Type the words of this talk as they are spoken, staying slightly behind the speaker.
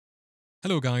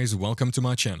Hello guys, welcome to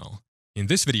my channel. In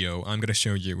this video, I'm gonna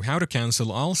show you how to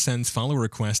cancel all sent follow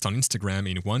requests on Instagram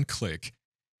in one click.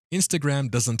 Instagram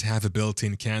doesn't have a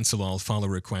built-in cancel all follow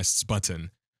requests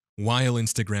button. While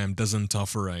Instagram doesn't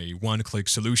offer a one-click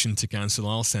solution to cancel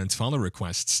all sent follow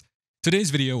requests,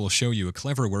 today's video will show you a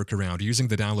clever workaround using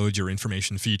the download your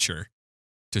information feature.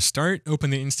 To start, open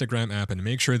the Instagram app and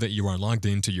make sure that you are logged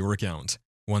into your account.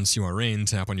 Once you are in,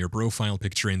 tap on your profile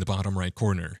picture in the bottom right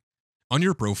corner. On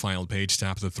your profile page,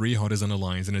 tap the three horizontal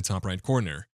lines in the top right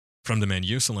corner. From the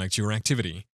menu, select your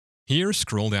activity. Here,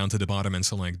 scroll down to the bottom and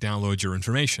select Download your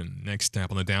information. Next,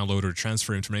 tap on the Download or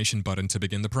Transfer information button to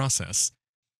begin the process.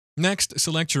 Next,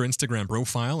 select your Instagram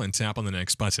profile and tap on the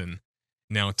Next button.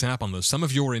 Now tap on the Sum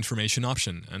of Your Information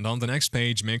option, and on the next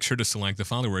page, make sure to select the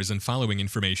followers and following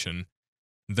information.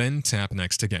 Then tap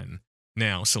Next again.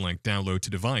 Now select Download to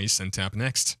Device and tap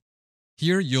Next.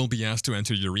 Here, you'll be asked to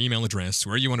enter your email address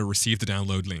where you want to receive the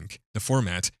download link, the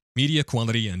format, media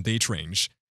quality, and date range.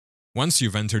 Once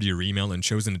you've entered your email and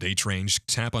chosen a date range,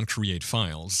 tap on Create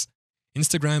Files.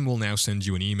 Instagram will now send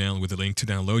you an email with a link to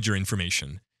download your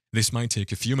information. This might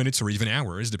take a few minutes or even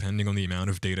hours depending on the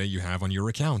amount of data you have on your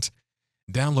account.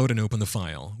 Download and open the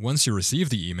file. Once you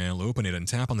receive the email, open it and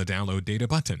tap on the Download Data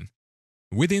button.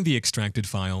 Within the extracted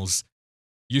files,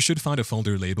 you should find a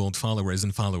folder labeled Followers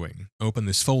and Following. Open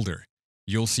this folder.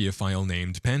 You'll see a file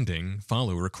named pending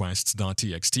follow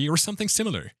requests.txt or something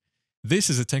similar. This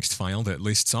is a text file that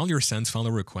lists all your sent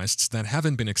follow requests that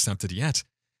haven't been accepted yet.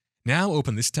 Now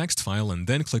open this text file and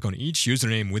then click on each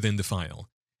username within the file.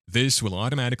 This will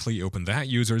automatically open that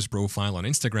user's profile on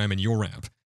Instagram in your app.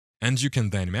 And you can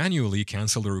then manually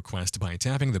cancel the request by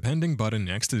tapping the pending button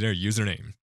next to their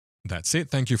username. That's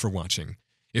it, thank you for watching.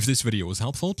 If this video was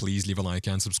helpful, please leave a like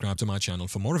and subscribe to my channel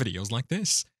for more videos like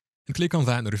this. And click on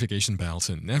that notification bell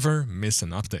to never miss an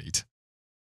update.